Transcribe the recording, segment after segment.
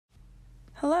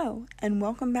Hello, and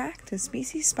welcome back to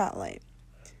Species Spotlight.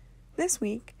 This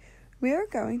week, we are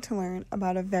going to learn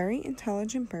about a very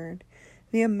intelligent bird,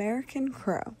 the American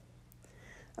crow.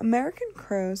 American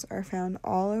crows are found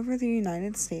all over the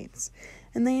United States,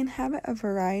 and they inhabit a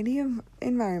variety of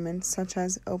environments such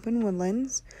as open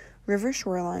woodlands, river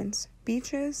shorelines,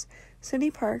 beaches, city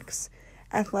parks,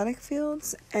 athletic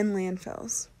fields, and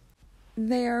landfills.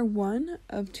 They are one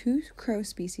of two crow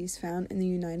species found in the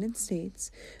United States,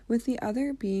 with the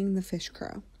other being the fish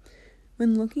crow.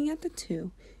 When looking at the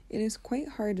two, it is quite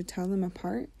hard to tell them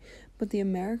apart, but the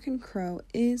American crow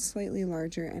is slightly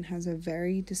larger and has a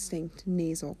very distinct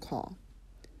nasal call.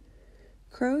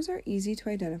 Crows are easy to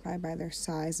identify by their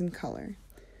size and color.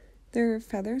 Their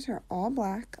feathers are all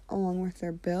black, along with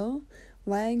their bill,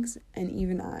 legs, and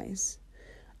even eyes.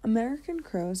 American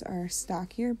crows are a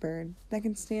stockier bird that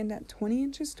can stand at 20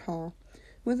 inches tall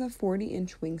with a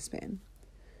 40-inch wingspan.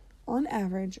 On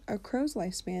average, a crow's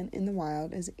lifespan in the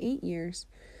wild is 8 years,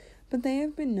 but they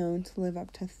have been known to live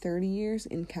up to 30 years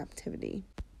in captivity.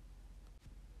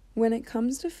 When it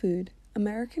comes to food,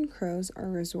 American crows are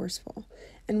resourceful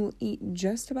and will eat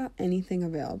just about anything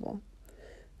available.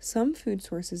 Some food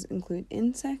sources include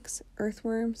insects,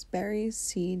 earthworms, berries,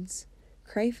 seeds,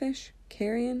 crayfish,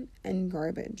 carrion, and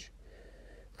garbage.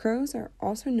 Crows are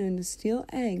also known to steal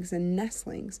eggs and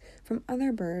nestlings from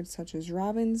other birds such as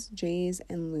robins, jays,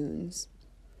 and loons.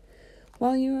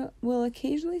 While you will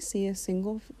occasionally see a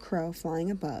single crow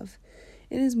flying above,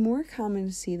 it is more common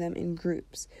to see them in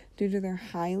groups due to their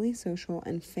highly social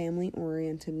and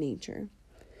family-oriented nature.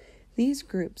 These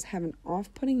groups have an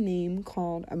off-putting name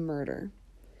called a murder.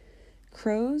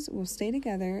 Crows will stay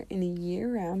together in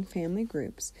year-round family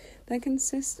groups that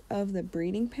consist of the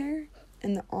breeding pair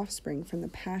and the offspring from the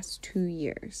past 2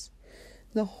 years.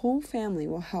 The whole family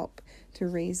will help to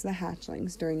raise the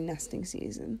hatchlings during nesting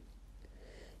season.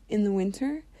 In the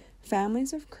winter,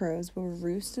 families of crows will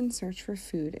roost and search for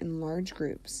food in large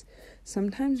groups,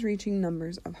 sometimes reaching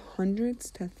numbers of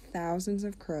hundreds to thousands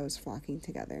of crows flocking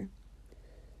together.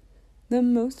 The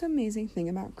most amazing thing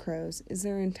about crows is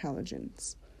their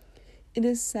intelligence. It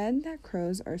is said that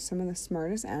crows are some of the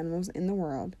smartest animals in the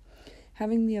world,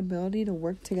 having the ability to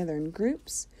work together in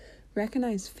groups,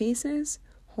 recognize faces,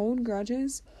 hold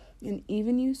grudges, and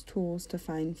even use tools to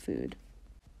find food.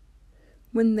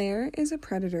 When there is a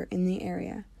predator in the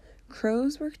area,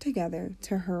 crows work together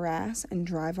to harass and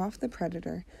drive off the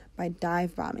predator by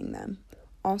dive bombing them,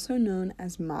 also known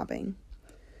as mobbing.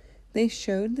 They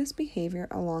showed this behavior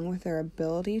along with their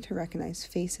ability to recognize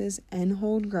faces and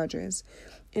hold grudges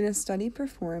in a study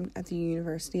performed at the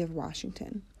University of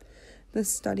Washington. The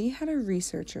study had a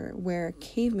researcher wear a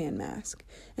caveman mask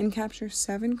and capture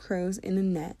 7 crows in a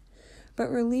net, but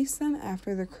release them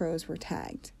after the crows were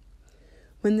tagged.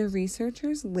 When the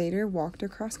researchers later walked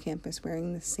across campus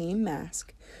wearing the same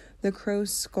mask, the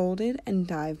crows scolded and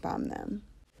dive bombed them.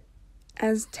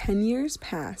 As 10 years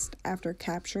passed after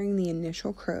capturing the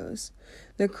initial crows,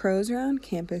 the crows around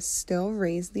campus still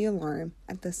raised the alarm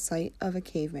at the sight of a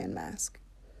caveman mask.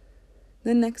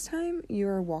 The next time you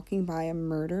are walking by a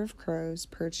murder of crows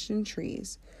perched in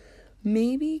trees,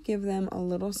 maybe give them a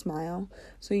little smile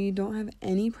so you don't have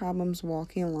any problems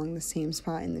walking along the same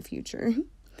spot in the future.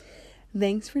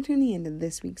 Thanks for tuning into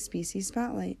this week's Species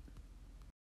Spotlight.